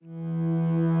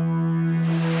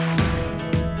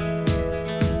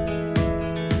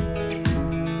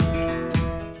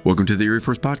Welcome to the Erie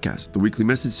First Podcast, the weekly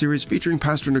message series featuring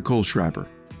Pastor Nicole Schreiber.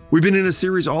 We've been in a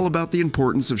series all about the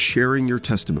importance of sharing your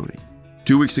testimony.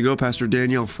 2 weeks ago, Pastor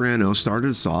Danielle Frano started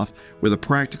us off with a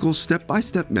practical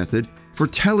step-by-step method for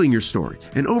telling your story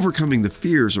and overcoming the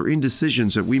fears or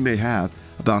indecisions that we may have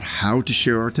about how to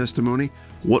share our testimony,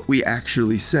 what we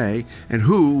actually say, and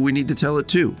who we need to tell it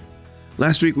to.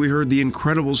 Last week, we heard the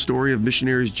incredible story of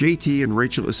missionaries JT and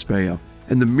Rachel Espejo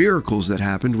and the miracles that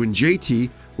happened when JT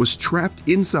was trapped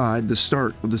inside the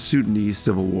start of the Sudanese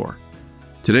Civil War.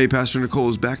 Today, Pastor Nicole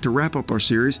is back to wrap up our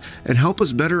series and help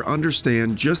us better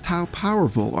understand just how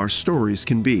powerful our stories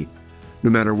can be.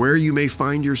 No matter where you may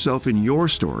find yourself in your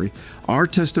story, our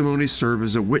testimonies serve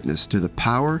as a witness to the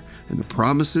power and the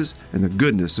promises and the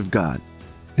goodness of God.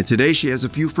 And today she has a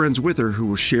few friends with her who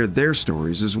will share their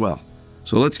stories as well.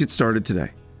 So let's get started today.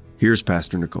 Here's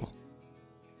Pastor Nicole.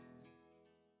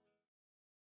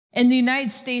 In the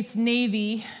United States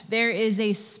Navy, there is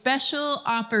a special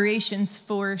operations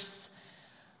force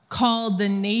called the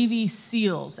Navy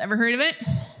SEALs. Ever heard of it?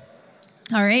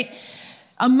 All right.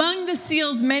 Among the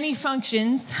SEALs' many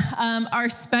functions are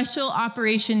special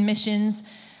operation missions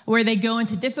where they go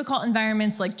into difficult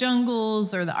environments like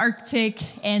jungles or the Arctic,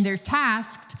 and they're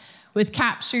tasked with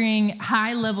capturing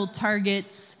high-level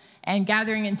targets and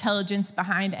gathering intelligence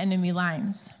behind enemy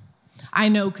lines. I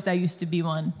know because I used to be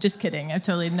one. Just kidding. I've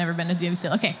totally never been a Navy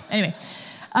SEAL. Okay, anyway.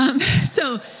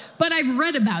 But I've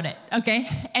read about it, okay?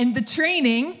 And the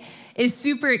training is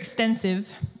super extensive.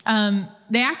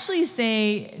 They actually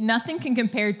say nothing can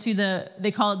compare to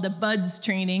they call it the BUDS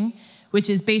training, which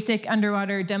is basic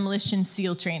underwater demolition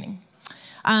SEAL training.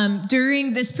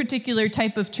 During this particular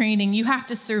type of training, you have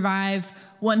to survive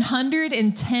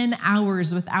 110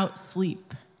 hours without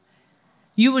sleep.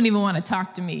 You wouldn't even want to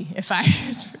talk to me if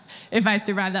I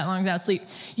survived that long without sleep.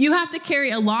 You have to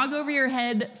carry a log over your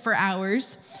head for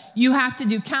hours. You have to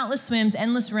do countless swims,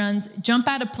 endless runs, jump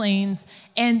out of planes,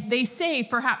 and they say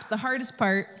perhaps the hardest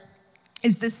part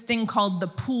is this thing called the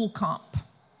pool comp,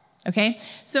 okay?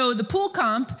 So the pool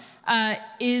comp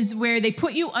is where they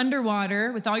put you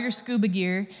underwater with all your scuba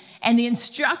gear, and the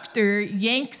instructor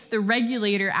yanks the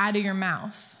regulator out of your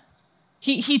mouth.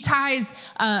 He ties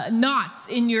knots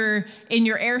in your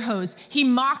air hose. He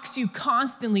mocks you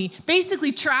constantly,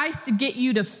 basically tries to get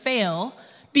you to fail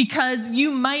because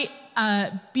you might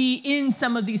be in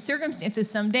some of these circumstances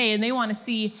someday, and they want to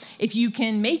see if you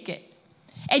can make it.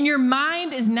 And your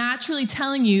mind is naturally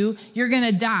telling you you're going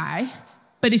to die,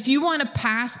 but if you want to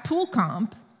pass pool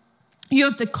comp, you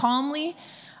have to calmly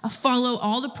follow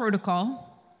all the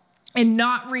protocol and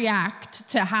not react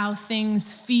to how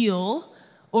things feel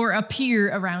or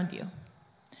appear around you.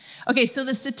 Okay, so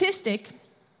the statistic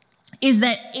is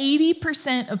that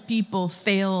 80% of people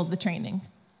fail the training.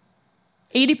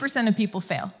 80% of people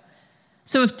fail.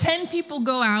 So if 10 people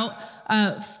go out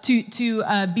to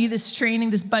be this training,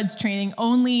 this BUDS training,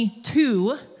 only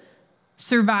 2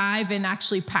 survive and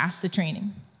actually pass the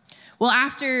training. Well,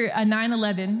 after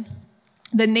 9/11,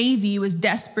 the Navy was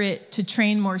desperate to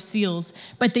train more SEALs,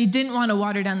 but they didn't want to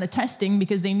water down the testing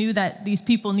because they knew that these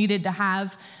people needed to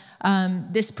have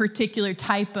this particular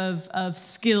type of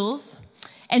skills.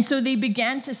 And so they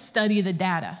began to study the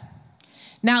data.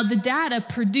 Now, the data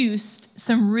produced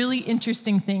some really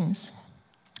interesting things.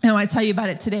 I want to tell you about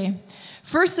it today.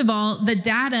 First of all, the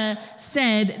data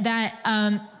said that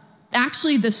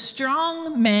actually the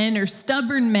strong men or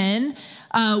stubborn men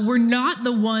were not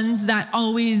the ones that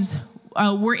always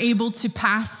were able to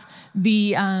pass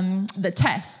the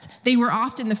test. They were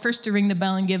often the first to ring the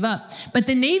bell and give up. But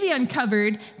the Navy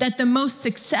uncovered that the most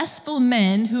successful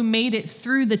men who made it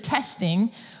through the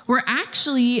testing were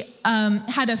actually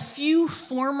had a few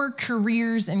former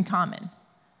careers in common.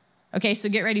 Okay, so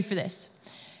get ready for this.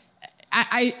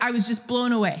 I was just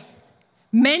blown away.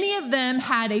 Many of them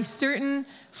had a certain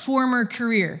former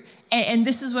career, and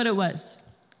this is what it was.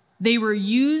 They were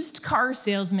used car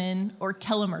salesmen or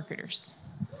telemarketers.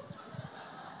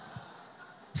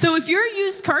 So if you're a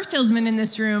used car salesman in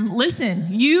this room, listen,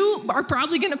 you are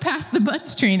probably going to pass the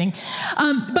BUDS training.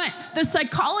 But the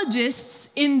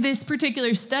psychologists in this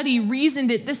particular study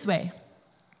reasoned it this way,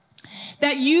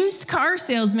 that used car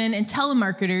salesmen and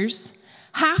telemarketers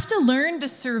have to learn to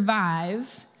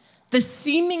survive the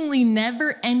seemingly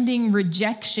never-ending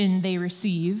rejection they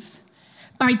receive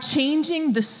by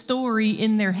changing the story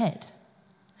in their head.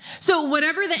 So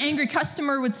whatever the angry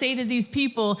customer would say to these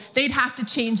people, they'd have to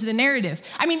change the narrative.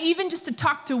 I mean, even just to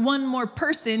talk to one more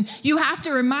person, you have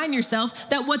to remind yourself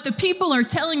that what the people are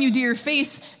telling you to your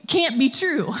face can't be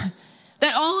true.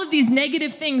 That all of these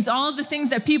negative things, all of the things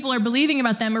that people are believing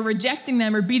about them or rejecting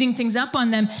them or beating things up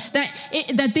on them,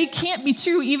 that they can't be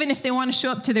true even if they want to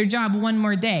show up to their job one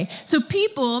more day. So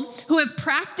people who have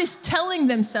practiced telling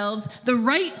themselves the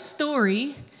right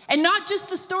story, and not just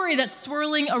the story that's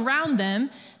swirling around them,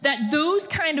 that those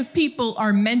kind of people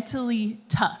are mentally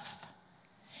tough.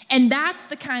 And that's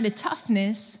the kind of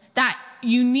toughness, that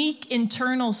unique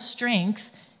internal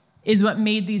strength, is what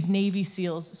made these Navy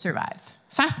SEALs survive.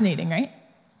 Fascinating, right?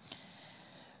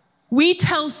 We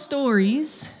tell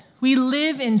stories, we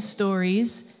live in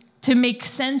stories to make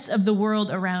sense of the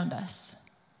world around us.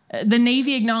 The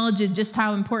Navy acknowledges just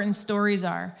how important stories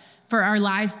are for our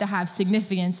lives to have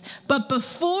significance. But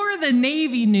before the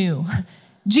Navy knew,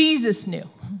 Jesus knew.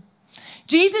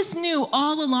 Jesus knew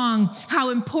all along how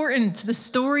important the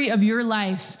story of your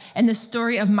life and the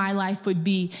story of my life would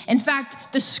be. In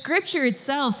fact, the scripture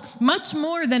itself, much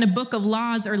more than a book of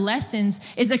laws or lessons,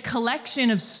 is a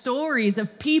collection of stories,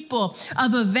 of people,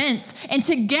 of events. And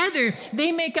together,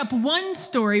 they make up one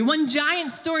story, one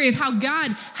giant story of how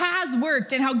God has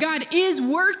worked and how God is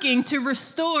working to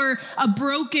restore a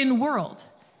broken world.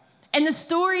 And the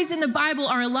stories in the Bible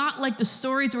are a lot like the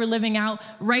stories we're living out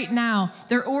right now.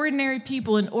 They're ordinary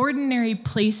people in ordinary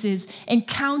places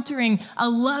encountering a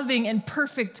loving and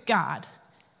perfect God.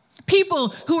 People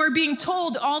who are being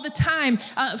told all the time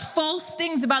false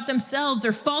things about themselves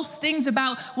or false things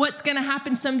about what's going to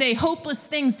happen someday, hopeless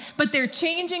things, but they're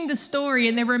changing the story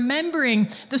and they're remembering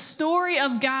the story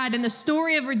of God and the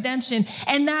story of redemption,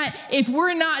 and that if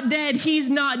we're not dead, he's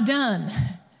not done.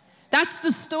 That's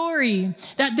the story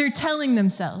that they're telling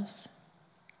themselves.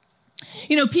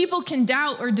 You know, people can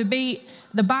doubt or debate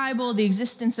the Bible, the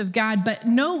existence of God, but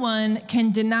no one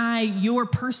can deny your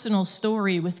personal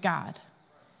story with God.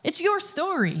 It's your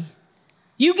story.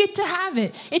 You get to have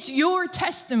it. It's your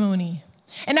testimony.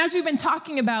 And as we've been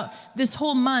talking about this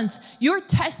whole month, your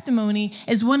testimony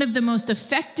is one of the most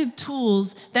effective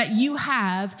tools that you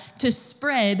have to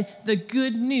spread the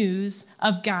good news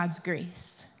of God's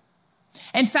grace.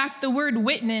 In fact, the word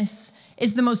witness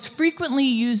is the most frequently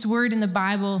used word in the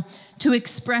Bible to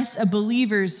express a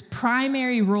believer's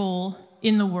primary role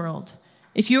in the world.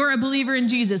 If you're a believer in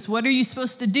Jesus, what are you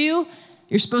supposed to do?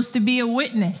 You're supposed to be a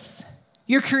witness.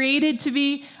 You're created to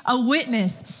be a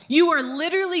witness. You are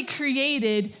literally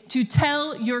created to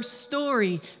tell your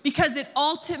story because it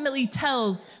ultimately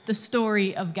tells the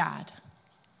story of God.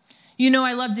 You know,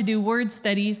 I love to do word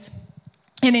studies.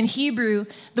 And in Hebrew,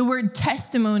 the word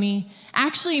testimony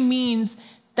actually means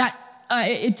that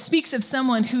it speaks of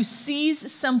someone who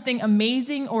sees something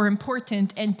amazing or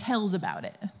important and tells about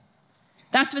it.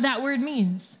 That's what that word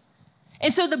means.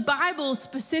 And so the Bible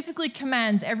specifically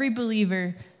commands every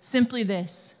believer simply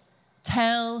this: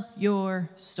 tell your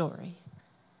story.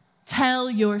 Tell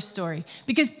your story.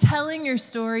 Because telling your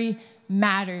story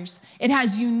matters. It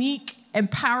has unique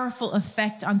and powerful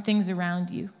effect on things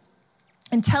around you.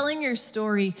 And telling your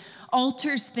story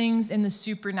alters things in the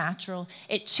supernatural.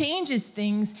 It changes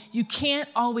things you can't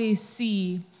always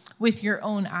see with your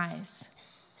own eyes.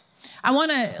 I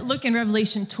want to look in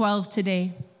Revelation 12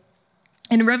 today.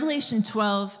 In Revelation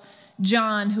 12,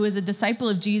 John, who is a disciple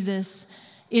of Jesus,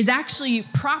 is actually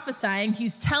prophesying.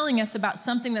 He's telling us about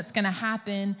something that's going to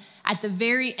happen at the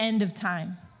very end of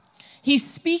time. He's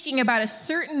speaking about a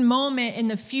certain moment in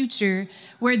the future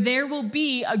where there will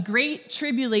be a great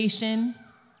tribulation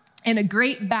and a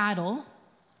great battle,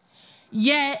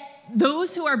 yet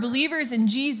those who are believers in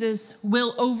Jesus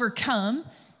will overcome.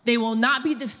 They will not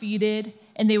be defeated,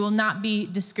 and they will not be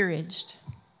discouraged.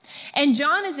 And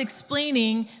John is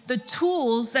explaining the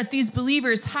tools that these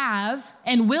believers have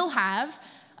and will have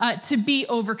to be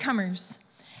overcomers.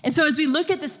 And so as we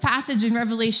look at this passage in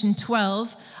Revelation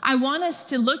 12, I want us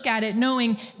to look at it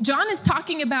knowing John is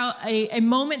talking about a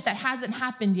moment that hasn't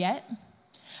happened yet.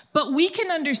 But we can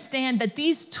understand that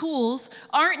these tools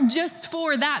aren't just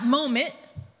for that moment.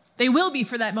 They will be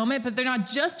for that moment, but they're not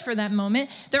just for that moment.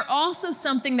 They're also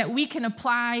something that we can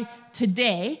apply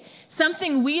today,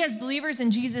 something we as believers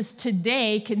in Jesus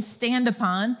today can stand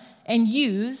upon and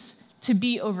use to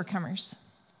be overcomers.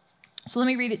 So let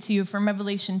me read it to you from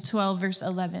Revelation 12, verse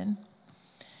 11.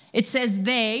 It says,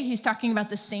 he's talking about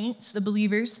the saints, the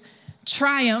believers,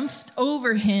 triumphed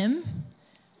over him,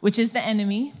 which is the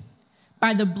enemy,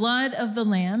 by the blood of the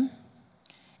Lamb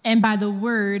and by the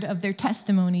word of their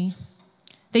testimony.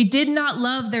 They did not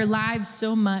love their lives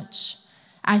so much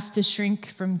as to shrink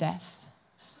from death.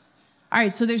 All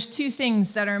right, so there's two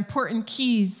things that are important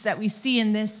keys that we see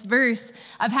in this verse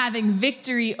of having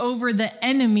victory over the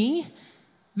enemy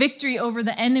Victory over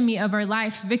the enemy of our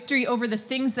life, victory over the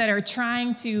things that are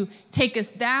trying to take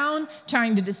us down,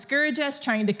 trying to discourage us,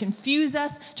 trying to confuse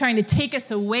us, trying to take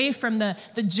us away from the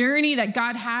journey that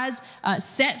God has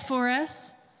set for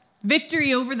us.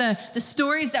 Victory over the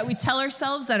stories that we tell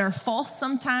ourselves that are false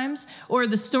sometimes, or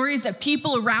the stories that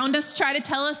people around us try to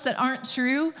tell us that aren't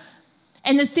true.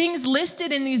 And the things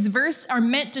listed in these verses are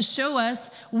meant to show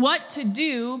us what to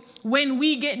do when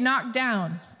we get knocked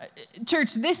down.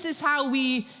 Church, this is how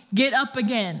we get up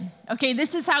again, okay?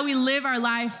 This is how we live our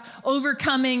life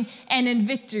overcoming and in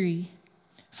victory.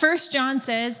 1 John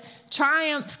says,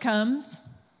 triumph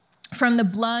comes from the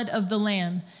blood of the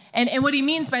Lamb. And what he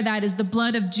means by that is the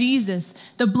blood of Jesus.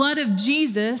 The blood of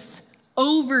Jesus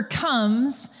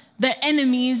overcomes the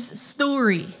enemy's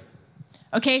story.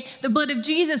 Okay, the blood of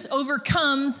Jesus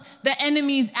overcomes the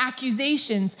enemy's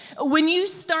accusations. When you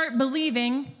start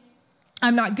believing,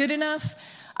 I'm not good enough,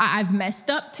 I've messed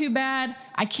up too bad,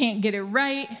 I can't get it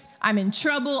right, I'm in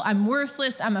trouble, I'm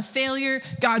worthless, I'm a failure,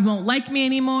 God won't like me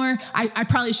anymore, I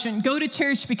probably shouldn't go to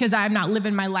church because I'm not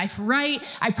living my life right,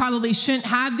 I probably shouldn't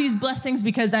have these blessings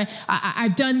because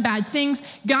I've done bad things,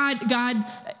 God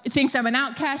thinks I'm an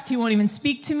outcast, he won't even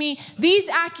speak to me. These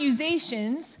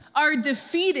accusations are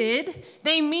defeated,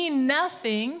 they mean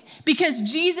nothing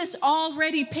because Jesus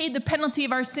already paid the penalty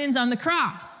of our sins on the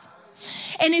cross.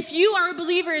 And if you are a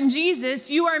believer in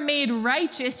Jesus, you are made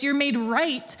righteous, you're made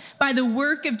right by the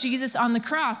work of Jesus on the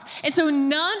cross. And so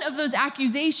none of those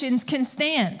accusations can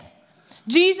stand.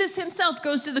 Jesus himself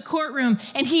goes to the courtroom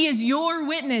and he is your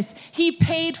witness. He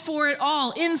paid for it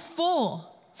all in full.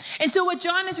 And so what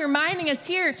John is reminding us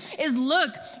here is, look,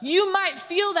 you might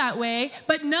feel that way,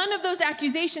 but none of those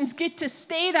accusations get to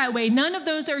stay that way. None of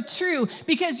those are true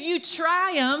because you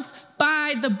triumph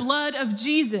by the blood of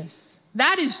Jesus.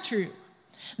 That is true.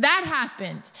 That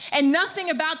happened. And nothing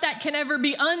about that can ever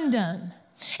be undone.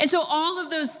 And so all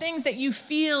of those things that you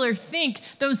feel or think,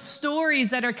 those stories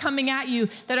that are coming at you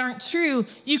that aren't true,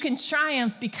 you can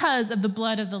triumph because of the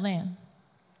blood of the Lamb.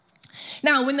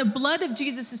 Now, when the blood of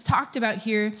Jesus is talked about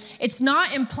here, it's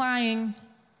not implying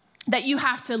that you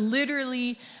have to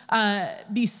literally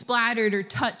be splattered or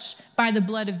touched by the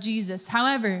blood of Jesus.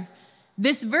 However,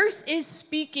 this verse is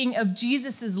speaking of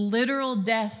Jesus' literal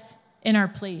death in our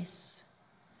place,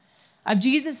 of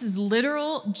Jesus'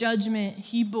 literal judgment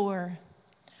he bore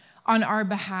on our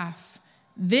behalf.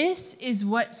 This is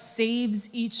what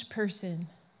saves each person.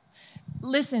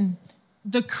 Listen,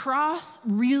 the cross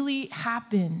really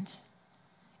happened.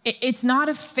 It's not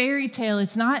a fairy tale.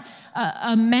 It's not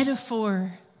a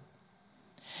metaphor.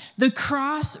 The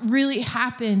cross really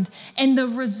happened, and the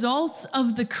results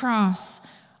of the cross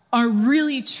are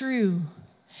really true,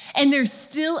 and they're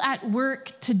still at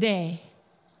work today.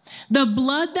 The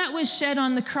blood that was shed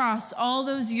on the cross all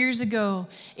those years ago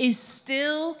is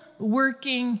still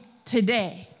working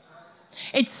today.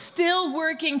 It's still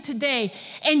working today.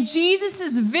 And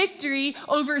Jesus' victory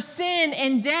over sin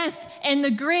and death and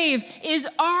the grave is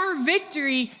our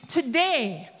victory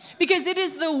today. Because it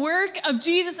is the work of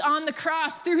Jesus on the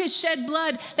cross through his shed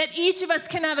blood that each of us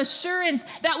can have assurance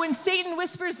that when Satan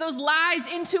whispers those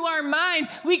lies into our mind,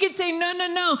 we can say,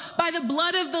 no. By the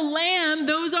blood of the Lamb,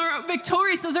 those are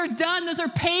victorious. Those are done. Those are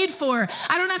paid for.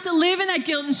 I don't have to live in that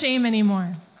guilt and shame anymore.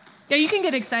 Yeah, you can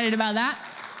get excited about that.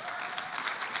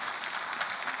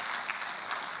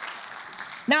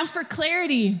 Now, for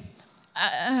clarity,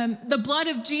 the blood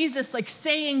of Jesus, like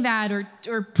saying that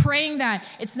or praying that,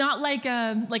 it's not like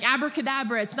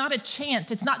abracadabra. It's not a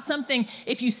chant. It's not something,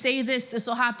 if you say this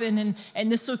will happen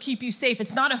and this will keep you safe.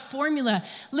 It's not a formula.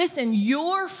 Listen,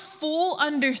 your full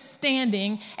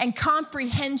understanding and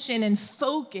comprehension and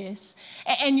focus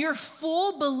and your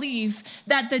full belief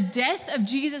that the death of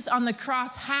Jesus on the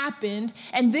cross happened,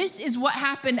 and this is what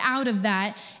happened out of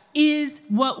that, is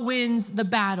what wins the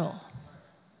battle.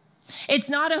 It's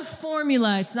not a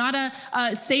formula. It's not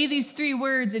a say these 3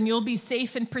 words and you'll be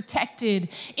safe and protected.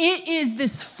 It is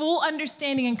this full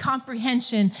understanding and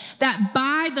comprehension that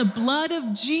by the blood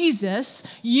of Jesus,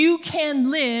 you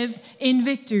can live in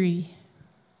victory.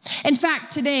 In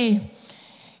fact, today,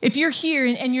 if you're here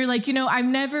and you're like,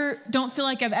 don't feel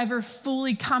like I've ever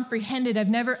fully comprehended, I've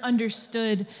never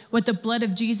understood what the blood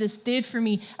of Jesus did for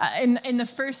me. In the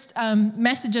first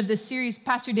message of this series,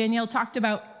 Pastor Danielle talked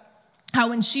about how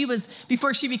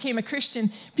before she became a Christian,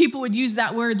 people would use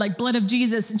that word like blood of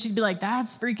Jesus, and she'd be like,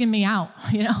 that's freaking me out,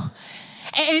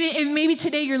 And maybe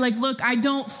today you're like, look, I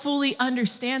don't fully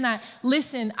understand that.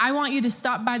 Listen, I want you to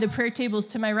stop by the prayer tables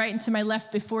to my right and to my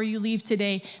left before you leave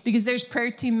today, because there's prayer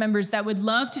team members that would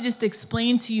love to just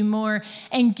explain to you more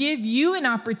and give you an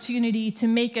opportunity to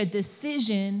make a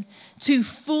decision to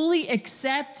fully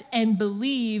accept and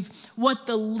believe what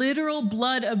the literal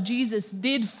blood of Jesus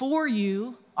did for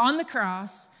you on the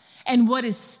cross and what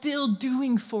is still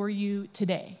doing for you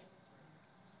today.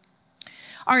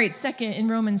 All right, second, in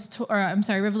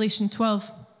Revelation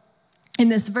 12, in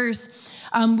this verse,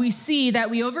 we see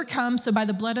that we overcome, so by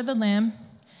the blood of the Lamb,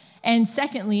 and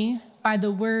secondly, by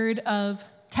the word of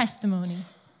testimony.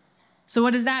 So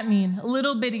what does that mean? A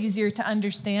little bit easier to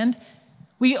understand.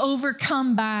 We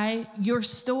overcome by your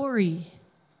story.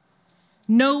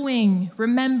 Knowing,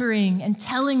 remembering, and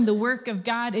telling the work of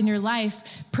God in your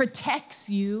life protects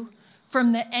you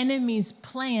from the enemy's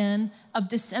plan of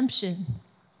deception.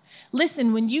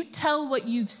 Listen, when you tell what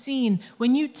you've seen,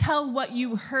 when you tell what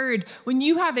you heard, when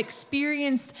you have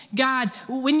experienced God,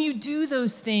 when you do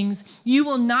those things, you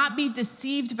will not be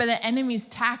deceived by the enemy's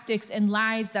tactics and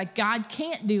lies that God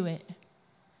can't do it.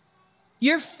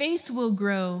 Your faith will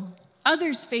grow.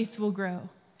 Others' faith will grow.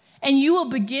 And you will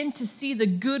begin to see the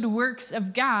good works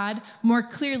of God more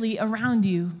clearly around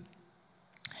you.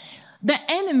 The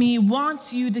enemy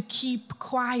wants you to keep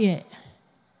quiet.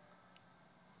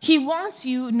 He wants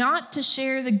you not to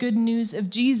share the good news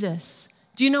of Jesus.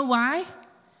 Do you know why?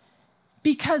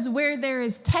 Because where there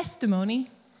is testimony,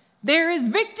 there is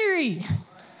victory.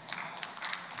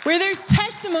 Where there's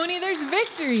testimony, there's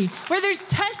victory. Where there's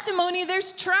testimony,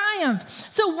 there's triumph.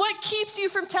 So what keeps you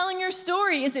from telling your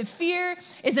story? Is it fear?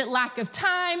 Is it lack of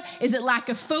time? Is it lack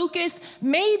of focus?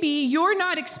 Maybe you're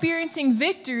not experiencing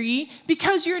victory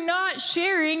because you're not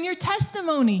sharing your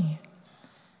testimony.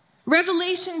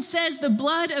 Revelation says the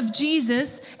blood of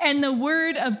Jesus and the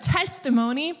word of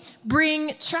testimony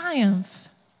bring triumph.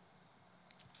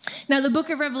 Now, the book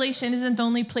of Revelation isn't the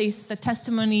only place that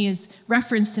testimony is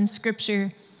referenced in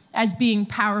Scripture as being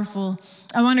powerful.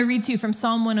 I want to read to you from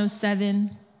Psalm 107,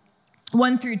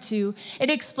 1 through 2. It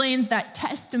explains that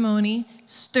testimony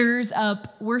stirs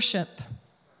up worship.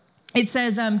 It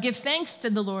says, give thanks to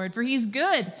the Lord, for he's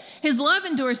good. His love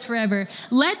endures forever.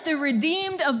 Let the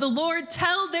redeemed of the Lord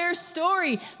tell their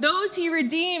story, those he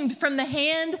redeemed from the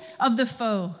hand of the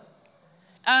foe.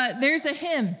 There's a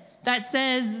hymn that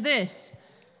says this,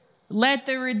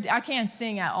 I can't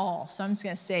sing at all, so I'm just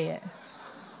going to say it.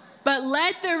 But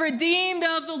let the redeemed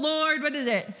of the Lord, what is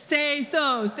it? Say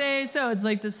so, say so. It's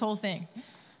like this whole thing.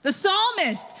 The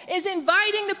psalmist is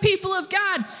inviting the people of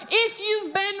God, if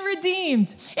you've been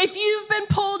redeemed, if you've been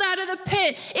pulled out of the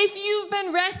pit, if you've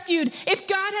been rescued, if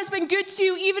God has been good to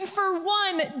you even for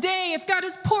one day, if God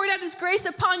has poured out his grace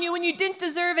upon you when you didn't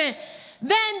deserve it,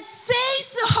 then say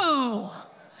so.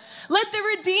 Let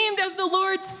the redeemed of the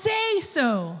Lord say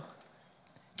so.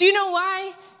 Do you know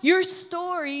why? Your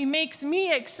story makes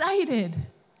me excited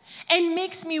and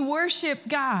makes me worship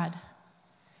God.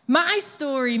 My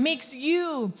story makes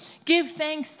you give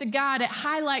thanks to God. It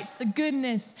highlights the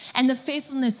goodness and the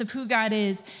faithfulness of who God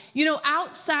is. You know,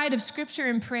 outside of scripture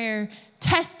and prayer,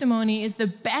 testimony is the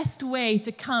best way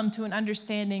to come to an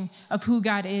understanding of who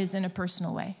God is in a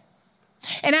personal way.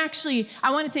 And actually,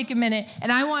 I want to take a minute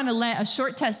and I want to let a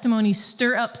short testimony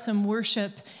stir up some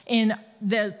worship in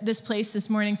this place this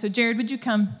morning. So Jared, would you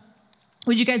come?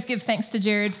 Would you guys give thanks to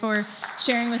Jared for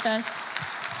sharing with us?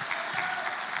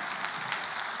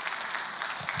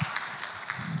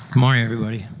 Good morning,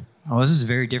 everybody. Oh, this is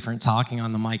very different talking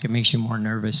on the mic. It makes you more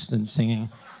nervous than singing.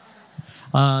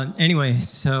 Anyway,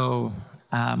 so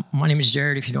my name is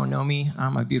Jared, if you don't know me.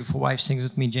 My beautiful wife sings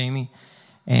with me, Jamie.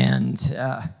 And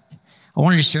I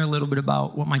wanted to share a little bit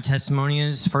about what my testimony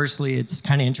is. Firstly, it's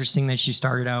kind of interesting that she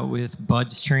started out with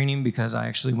BUD/S training because I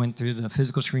actually went through the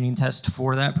physical screening test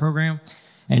for that program.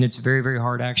 And it's very, very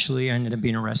hard, actually. I ended up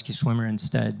being a rescue swimmer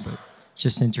instead, but it's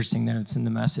just interesting that it's in the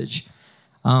message.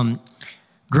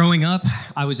 Growing up,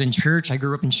 I was in church. I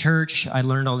grew up in church. I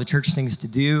learned all the church things to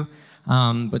do,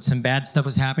 but some bad stuff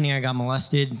was happening. I got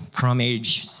molested from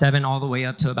age 7 all the way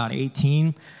up to about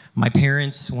 18. My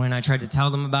parents, when I tried to tell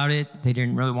them about it, they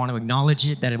didn't really want to acknowledge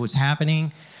it, that it was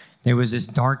happening. There was this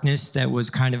darkness that was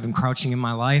kind of encroaching in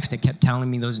my life that kept telling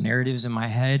me those narratives in my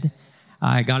head.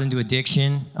 I got into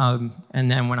addiction, and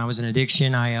then when I was in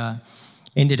addiction, I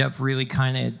ended up really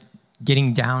kind of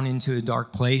getting down into a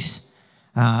dark place.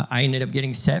 I ended up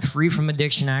getting set free from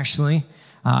addiction, actually.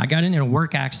 I got in a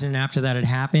work accident after that had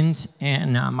happened,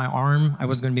 and my arm, I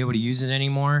wasn't going to be able to use it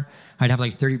anymore. I'd have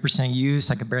like 30% use.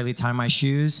 I could barely tie my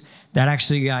shoes. That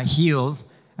actually got healed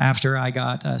after I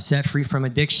got set free from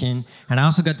addiction. And I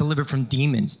also got delivered from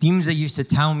demons that used to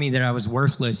tell me that I was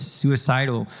worthless,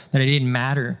 suicidal, that I didn't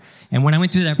matter. And when I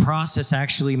went through that process,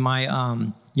 actually, my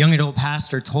young adult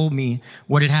pastor told me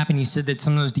what had happened. He said that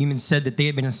some of those demons said that they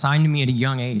had been assigned to me at a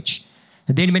young age.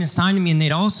 That they'd been assigned to me, and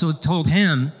they'd also told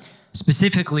him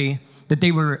specifically that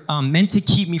they were meant to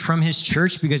keep me from his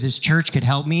church because his church could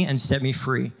help me and set me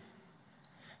free.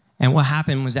 And what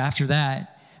happened was after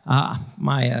that,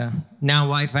 my now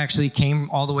wife actually came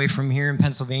all the way from here in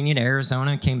Pennsylvania to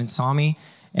Arizona, came and saw me,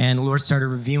 and the Lord started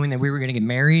revealing that we were going to get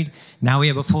married. Now we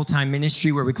have a full-time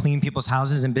ministry where we clean people's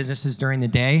houses and businesses during the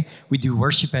day. We do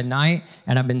worship at night,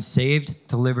 and I've been saved,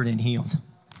 delivered, and healed.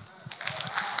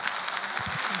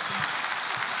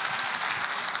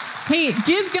 Hey,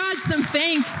 give God some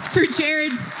thanks for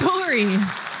Jared's story.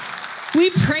 We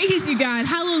praise you, God.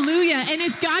 Hallelujah. And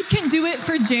if God can do it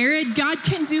for Jared, God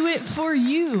can do it for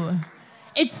you.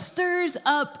 It stirs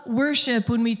up worship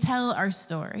when we tell our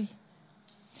story.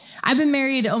 I've been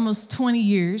married almost 20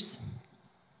 years,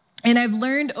 and I've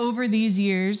learned over these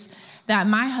years that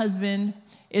my husband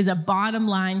is a bottom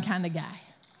line kind of guy.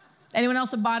 Anyone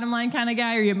else a bottom line kind of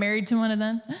guy? Are you married to one of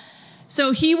them?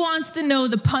 So he wants to know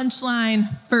the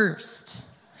punchline first.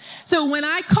 So when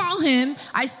I call him,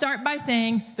 I start by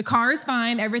saying, the car is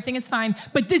fine, everything is fine,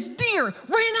 but this deer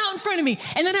ran out in front of me,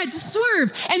 and then I had to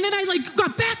swerve, and then I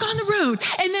got back on the road,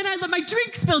 and then I let my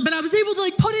drink spill, but I was able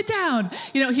to put it down.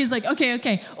 He's like,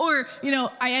 okay. Or,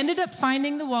 I ended up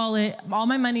finding the wallet, all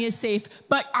my money is safe,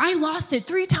 but I lost it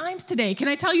 3 times today. Can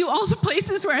I tell you all the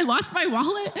places where I lost my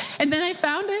wallet, and then I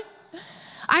found it?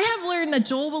 I have learned that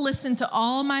Joel will listen to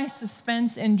all my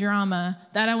suspense and drama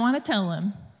that I want to tell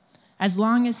him, as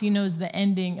long as he knows the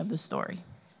ending of the story.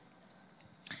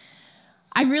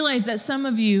 I realize that some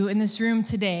of you in this room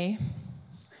today,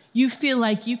 you feel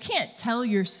like you can't tell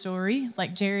your story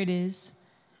like Jared is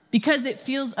because it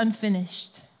feels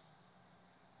unfinished.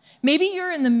 Maybe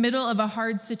you're in the middle of a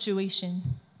hard situation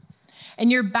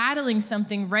and you're battling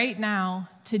something right now,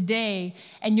 today,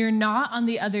 and you're not on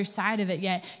the other side of it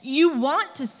yet. You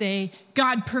want to say,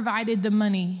 God provided the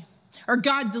money, or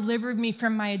God delivered me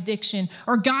from my addiction,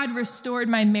 or God restored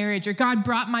my marriage, or God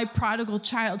brought my prodigal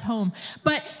child home.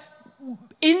 But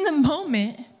in the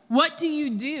moment, what do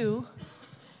you do?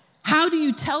 How do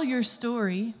you tell your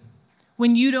story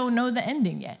when you don't know the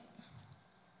ending yet?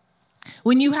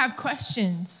 When you have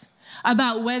questions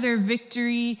about whether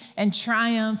victory and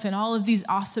triumph and all of these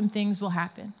awesome things will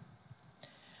happen.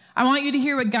 I want you to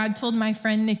hear what God told my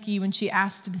friend Nikki when she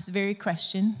asked this very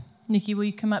question. Nikki, will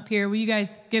you come up here? Will you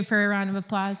guys give her a round of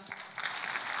applause?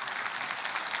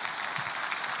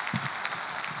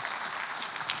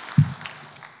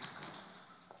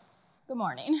 Good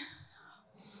morning.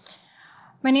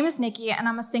 My name is Nikki, and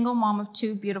I'm a single mom of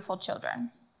 2 beautiful children.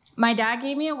 My dad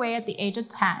gave me away at the age of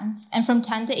 10, and from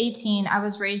 10 to 18, I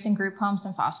was raised in group homes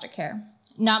and foster care.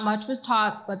 Not much was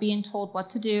taught, but being told what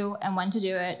to do and when to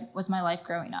do it was my life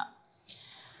growing up.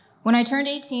 When I turned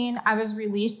 18, I was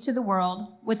released to the world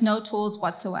with no tools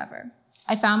whatsoever.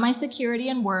 I found my security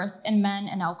and worth in men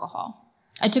and alcohol.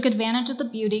 I took advantage of the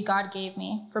beauty God gave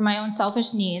me for my own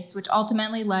selfish needs, which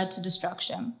ultimately led to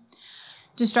destruction.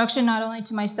 Destruction not only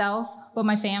to myself, but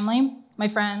my family, my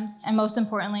friends, and most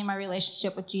importantly, my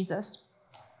relationship with Jesus.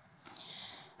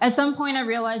 At some point, I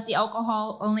realized the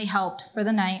alcohol only helped for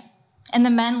the night, and the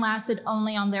men lasted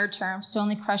only on their terms to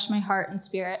only crush my heart and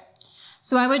spirit.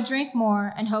 So I would drink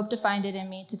more and hope to find it in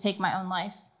me to take my own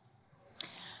life.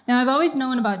 Now, I've always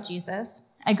known about Jesus.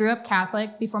 I grew up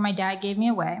Catholic before my dad gave me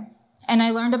away, and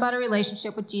I learned about a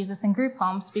relationship with Jesus in group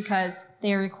homes because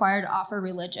they are required to offer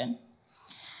religion.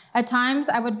 At times,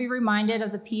 I would be reminded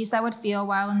of the peace I would feel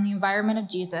while in the environment of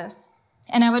Jesus,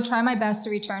 and I would try my best to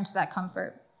return to that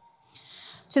comfort.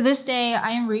 To this day,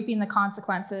 I am reaping the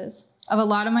consequences of a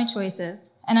lot of my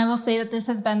choices, and I will say that this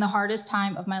has been the hardest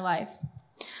time of my life.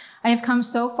 I have come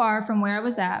so far from where I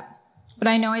was at, but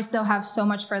I know I still have so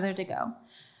much further to go.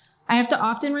 I have to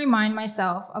often remind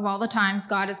myself of all the times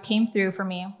God has came through for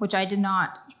me, which I did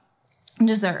not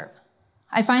deserve.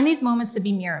 I find these moments to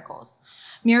be miracles.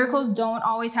 Miracles don't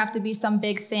always have to be some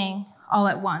big thing all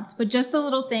at once, but just the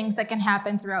little things that can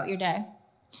happen throughout your day.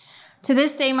 To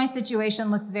this day, my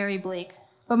situation looks very bleak,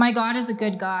 but my God is a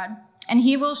good God, and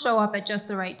he will show up at just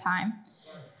the right time.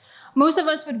 Most of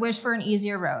us would wish for an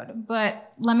easier road,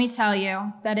 but let me tell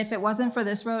you that if it wasn't for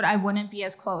this road, I wouldn't be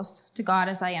as close to God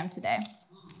as I am today.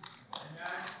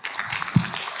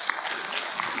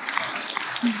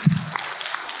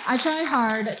 I try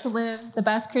hard to live the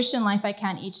best Christian life I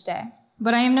can each day,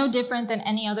 but I am no different than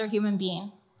any other human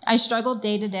being. I struggle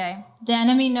day to day. The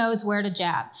enemy knows where to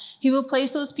jab. He will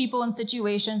place those people in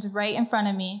situations right in front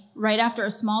of me, right after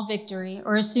a small victory,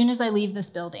 or as soon as I leave this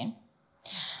building.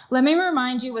 Let me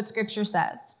remind you what Scripture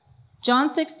says. John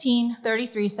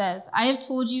 16:33 says, I have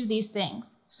told you these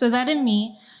things, so that in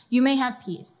me you may have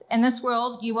peace. In this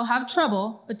world you will have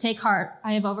trouble, but take heart,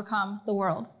 I have overcome the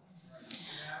world.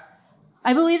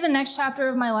 I believe the next chapter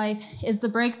of my life is the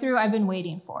breakthrough I've been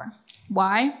waiting for.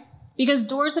 Why? Because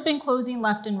doors have been closing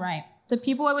left and right. The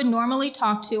people I would normally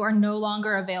talk to are no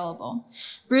longer available.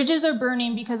 Bridges are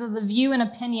burning because of the view and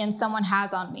opinion someone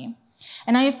has on me.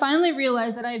 And I have finally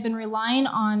realized that I have been relying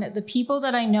on the people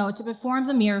that I know to perform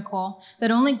the miracle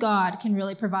that only God can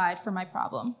really provide for my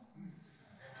problem.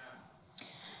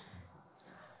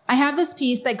 I have this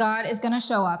peace that God is going to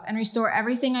show up and restore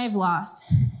everything I have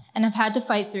lost and have had to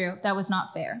fight through that was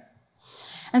not fair.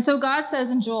 And so God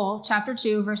says in Joel chapter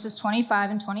 2, verses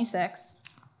 25 and 26,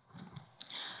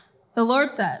 the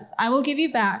Lord says, I will give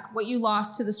you back what you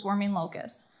lost to the swarming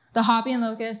locust, the hopping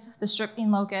locust, the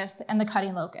stripping locust, and the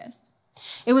cutting locust.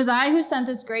 It was I who sent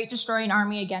this great destroying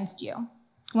army against you.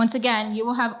 Once again, you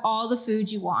will have all the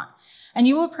food you want, and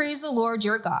you will praise the Lord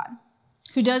your God,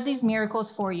 who does these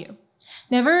miracles for you.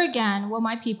 Never again will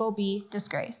my people be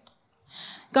disgraced.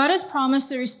 God has promised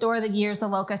to restore the years the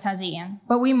locust has eaten,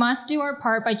 but we must do our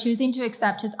part by choosing to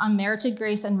accept his unmerited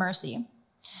grace and mercy.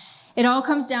 It all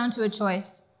comes down to a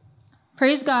choice.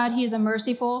 Praise God, he is a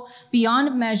merciful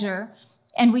beyond measure,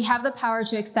 and we have the power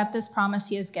to accept this promise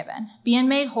he has given, being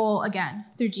made whole again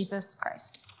through Jesus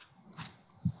Christ.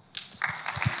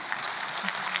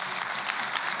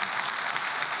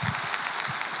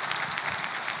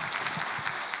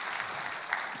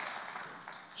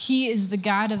 He is the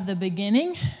God of the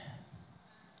beginning.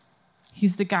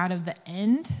 He's the God of the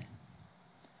end.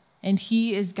 And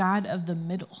he is God of the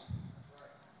middle.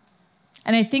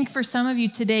 And I think for some of you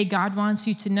today, God wants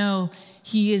you to know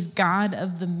he is God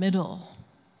of the middle.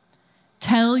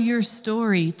 Tell your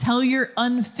story. Tell your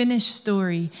unfinished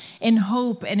story in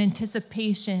hope and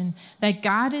anticipation that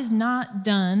God is not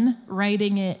done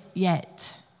writing it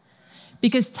yet.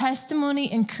 Because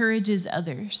testimony encourages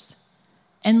others.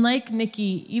 And like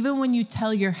Nikki, even when you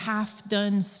tell your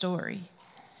half-done story,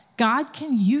 God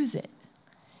can use it.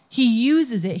 He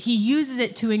uses it. He uses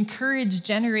it to encourage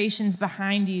generations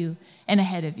behind you and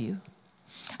ahead of you.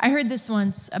 I heard this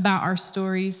once about our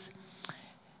stories.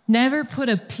 Never put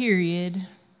a period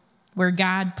where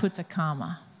God puts a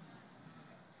comma.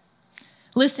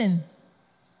 Listen,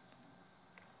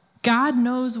 God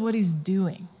knows what he's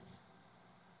doing.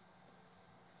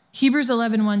 Hebrews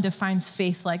 11:1 defines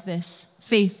faith like this.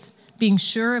 Faith, being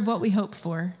sure of what we hope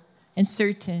for and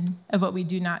certain of what we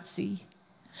do not see.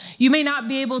 You may not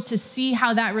be able to see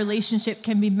how that relationship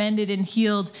can be mended and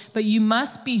healed, but you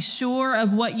must be sure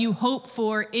of what you hope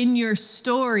for in your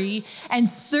story and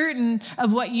certain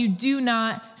of what you do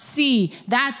not see.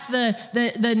 That's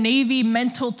the Navy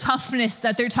mental toughness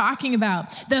that they're talking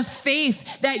about. The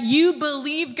faith that you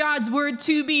believe God's word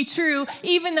to be true,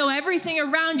 even though everything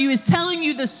around you is telling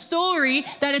you the story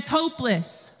that it's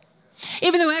hopeless.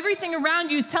 Even though everything around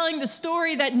you is telling the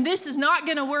story that this is not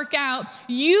going to work out,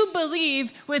 you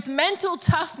believe with mental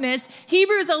toughness,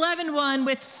 Hebrews 11:1,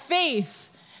 with faith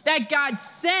that God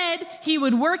said he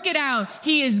would work it out.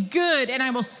 He is good, and I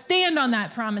will stand on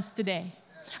that promise today.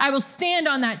 I will stand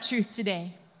on that truth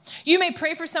today. You may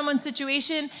pray for someone's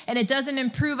situation and it doesn't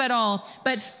improve at all,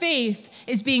 but faith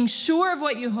is being sure of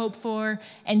what you hope for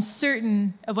and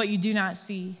certain of what you do not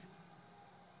see.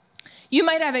 You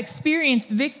might have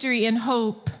experienced victory and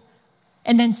hope,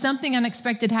 and then something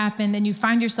unexpected happened, and you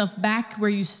find yourself back where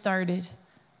you started.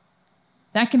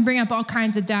 That can bring up all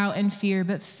kinds of doubt and fear,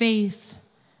 but faith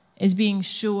is being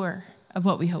sure of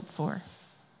what we hope for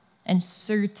and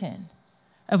certain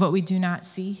of what we do not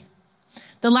see.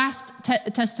 The last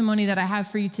testimony that I have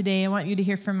for you today, I want you to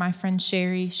hear from my friend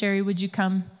Sherry. Sherry, would you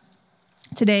come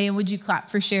today, and would you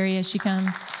clap for Sherry as she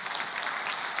comes?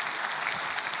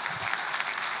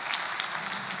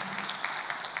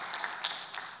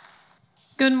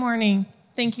 Good morning.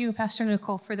 Thank you, Pastor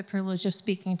Nicole, for the privilege of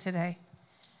speaking today.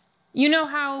 You know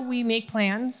how we make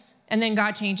plans and then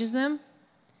God changes them?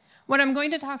 What I'm going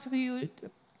to talk to you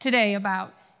today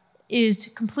about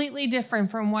is completely different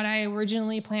from what I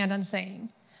originally planned on saying.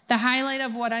 The highlight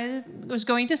of what I was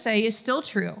going to say is still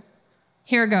true.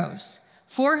 Here goes.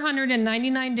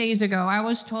 499 days ago, I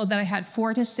was told that I had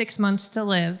 4 to 6 months to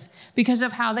live because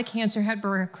of how the cancer had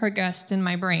progressed in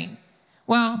my brain.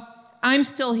 Well, I'm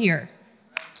still here,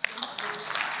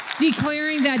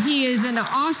 declaring that he is an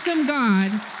awesome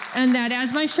God and that,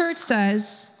 as my shirt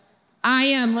says, I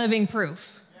am living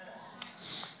proof.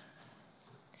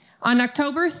 On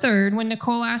October 3rd, when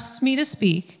Nicole asked me to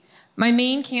speak, my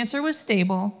main cancer was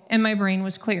stable and my brain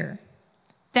was clear.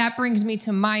 That brings me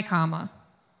to my comma.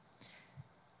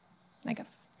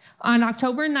 On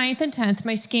October 9th and 10th,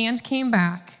 my scans came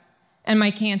back and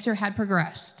my cancer had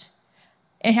progressed.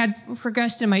 It had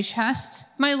progressed in my chest,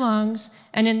 my lungs,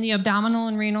 and in the abdominal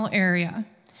and renal area.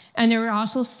 And there were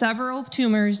also several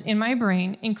tumors in my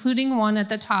brain, including one at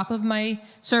the top of my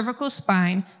cervical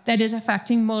spine that is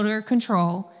affecting motor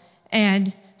control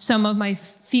and some of my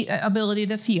ability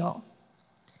to feel.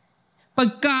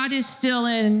 But God is still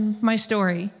in my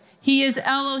story. He is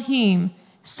Elohim,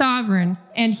 sovereign,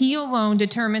 and he alone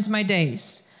determines my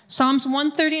days. Psalms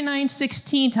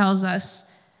 139:16 tells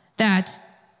us that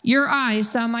your eyes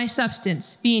saw my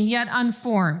substance being yet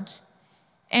unformed,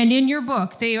 and in your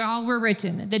book they all were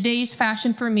written, the days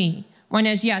fashioned for me, when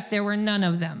as yet there were none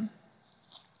of them.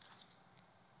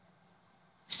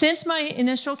 Since my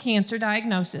initial cancer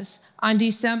diagnosis on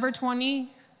December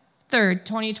 23rd,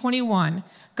 2021,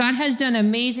 God has done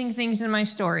amazing things in my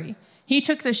story. He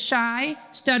took the shy,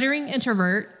 stuttering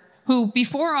introvert who,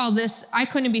 before all this, I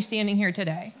couldn't be standing here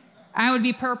today. I would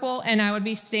be purple and I would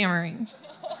be stammering.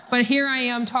 But here I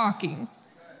am talking.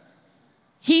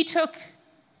 He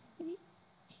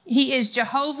is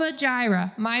Jehovah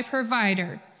Jireh, my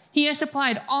provider. He has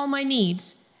supplied all my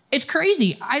needs. It's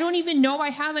crazy. I don't even know I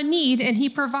have a need, and he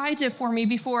provides it for me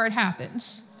before it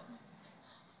happens.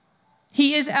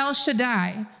 He is El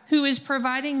Shaddai, who is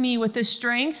providing me with the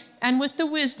strength and with the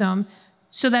wisdom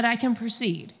so that I can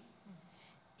proceed.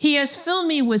 He has filled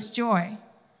me with joy.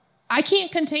 I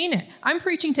can't contain it. I'm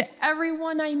preaching to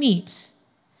everyone I meet,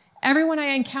 everyone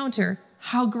I encounter,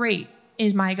 how great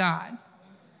is my God.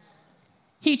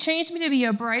 He changed me to be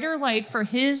a brighter light for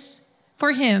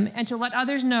him and to let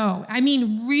others know,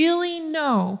 really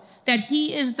know that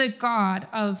he is the God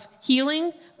of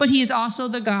healing, but he is also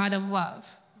the God of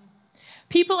love.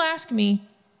 People ask me,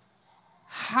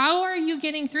 how are you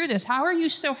getting through this? How are you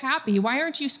so happy? Why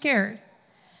aren't you scared?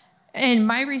 And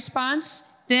my response,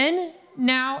 then,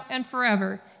 now, and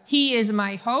forever, he is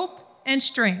my hope and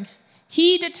strength.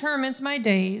 He determines my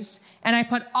days, and I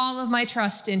put all of my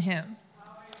trust in him.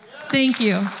 Thank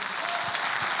you.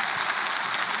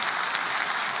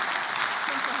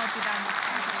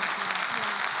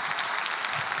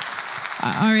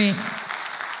 All right.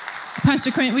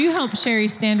 Pastor Quinn, will you help Sherry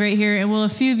stand right here? And will a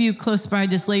few of you close by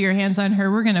just lay your hands on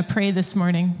her? We're going to pray this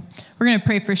morning. We're going to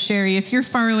pray for Sherry. If you're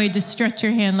far away, just stretch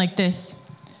your hand like this.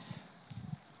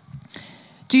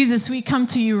 Jesus, we come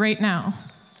to you right now.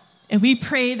 And we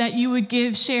pray that you would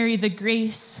give Sherry the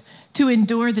grace to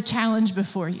endure the challenge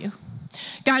before you.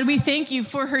 God, we thank you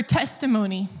for her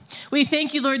testimony. We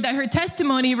thank you, Lord, that her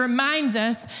testimony reminds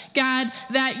us, God,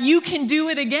 that you can do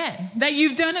it again, that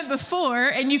you've done it before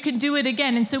and you can do it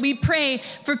again. And so we pray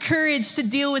for courage to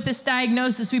deal with this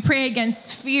diagnosis. We pray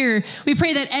against fear. We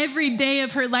pray that every day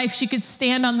of her life she could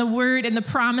stand on the word and the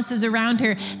promises around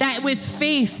her, that with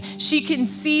faith she can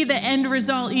see the end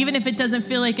result, even if it doesn't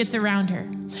feel like it's around her.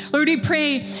 Lord, we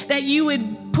pray that you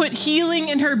would put healing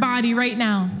in her body right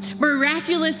now,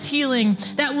 miraculous healing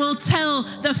that will tell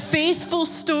the faithful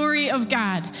story of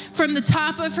God from the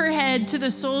top of her head to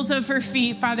the soles of her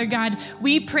feet. Father God,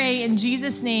 we pray in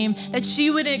Jesus' name that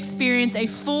she would experience a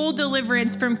full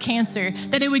deliverance from cancer,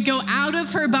 that it would go out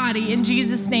of her body in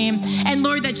Jesus' name. And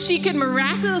Lord, that she could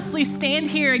miraculously stand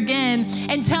here again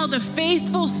and tell the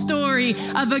faithful story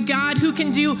of a God who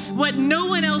can do what no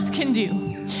one else can do.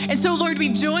 And so, Lord, we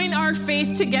join our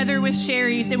faith together with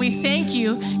Sherry's, and we thank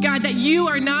you, God, that you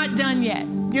are not done yet.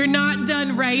 You're not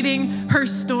done writing her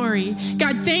story.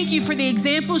 God, thank you for the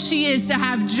example she is to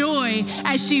have joy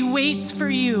as she waits for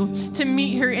you to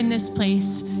meet her in this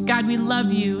place. God, we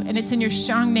love you, and it's in your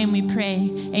strong name we pray.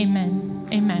 Amen.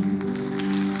 Amen.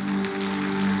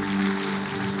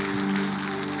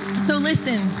 So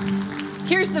listen,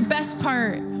 here's the best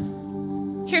part.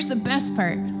 Here's the best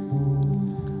part.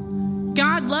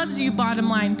 God loves you, bottom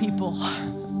line people.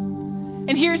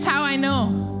 And here's how I know.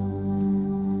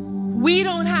 We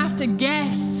don't have to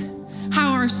guess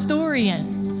how our story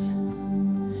ends.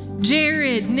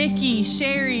 Jared, Nikki,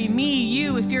 Sherry, me,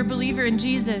 you, if you're a believer in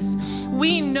Jesus,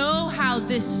 we know how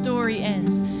this story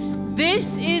ends.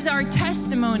 This is our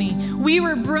testimony. We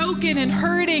were broken and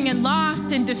hurting and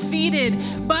lost and defeated,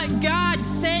 but God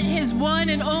sent his one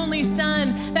and only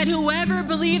Son that whoever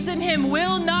believes in him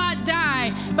will not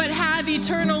die, but have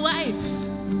eternal life.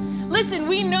 Listen,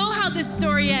 we know how this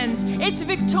story ends. It's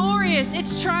victorious.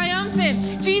 It's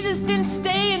triumphant. Jesus didn't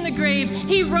stay in the grave.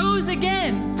 He rose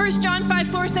again. 1 John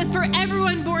 5:4 says, for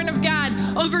everyone born of God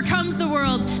overcomes the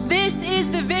world. This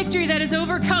is the victory that has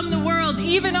overcome the world,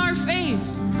 even our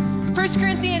faith. 1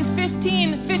 Corinthians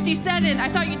 15:57. I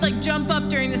thought you'd like jump up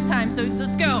during this time, so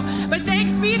let's go. But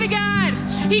thanks be to God.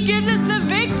 He gives us the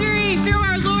victory through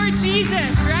our Lord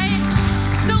Jesus, right?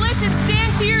 So listen,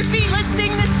 stand to your feet. Let's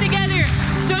sing this together.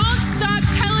 Don't stop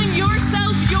telling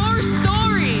yourself your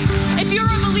story. If you're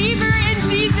a believer in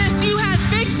Jesus, you have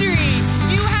victory.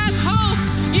 You have hope.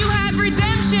 You have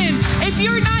redemption. If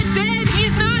you're not dead,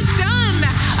 he's not done.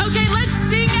 Okay, let's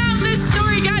sing out this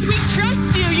story. God, we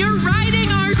trust you. You're writing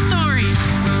our story.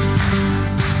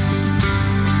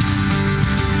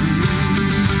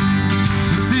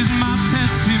 This is my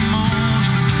testimony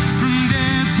from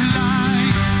death to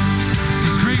life.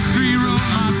 His grace rewrote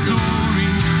my story.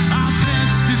 I'll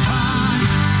testify.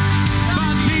 By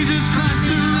Jesus Christ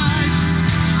the righteous,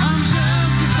 I'm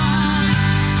justified.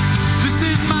 This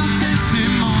is my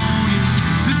testimony.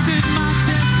 This is my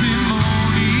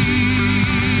testimony.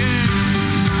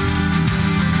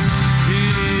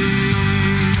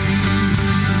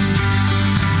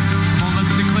 Come on,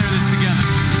 let's declare this together.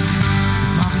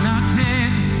 If I'm not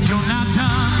dead, you're not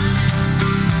done.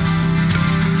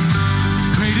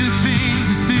 Greater things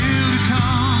are still to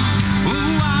come.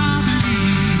 Oh, I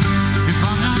believe. If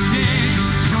I'm not dead,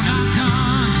 you're not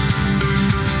done.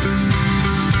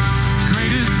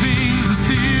 Greater things are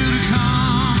still to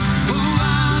come. Oh,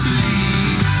 I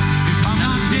believe. If I'm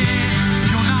not dead,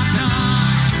 you're not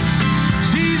done.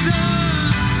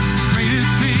 Jesus, greater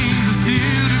things are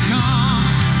still to come.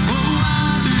 Oh,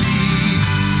 I believe.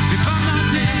 If I'm not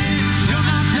dead, you're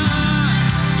not done.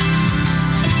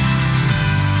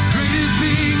 Greater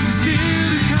things are still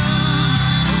to come.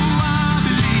 Oh, I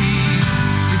believe.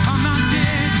 If I'm not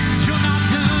dead, you're not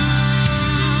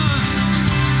done.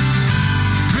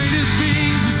 Greater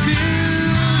things are still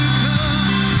to come.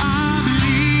 I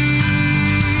believe.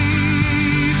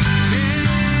 Yeah,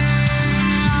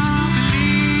 I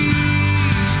believe.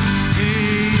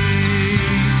 Hey,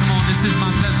 come on, this is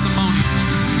my testimony.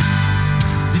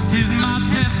 This is my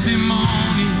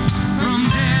testimony from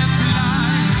death to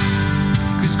life.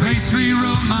 'Cause grace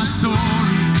rewrote my story.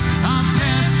 I'm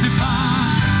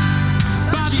testified.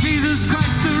 By Jesus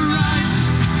Christ the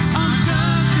righteous, I'm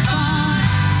justified.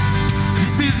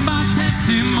 This is my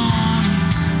testimony.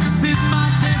 This is my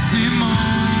testimony.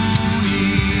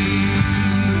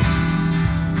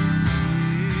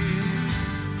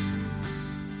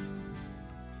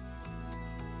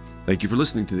 Thank you for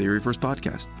listening to the Erie First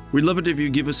Podcast. We'd love it if you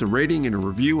give us a rating and a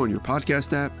review on your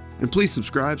podcast app, and please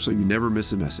subscribe so you never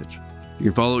miss a message. You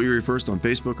can follow Erie First on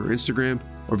Facebook or Instagram,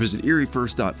 or visit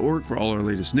eriefirst.org for all our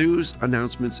latest news,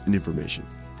 announcements, and information.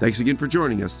 Thanks again for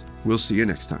joining us. We'll see you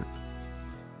next time.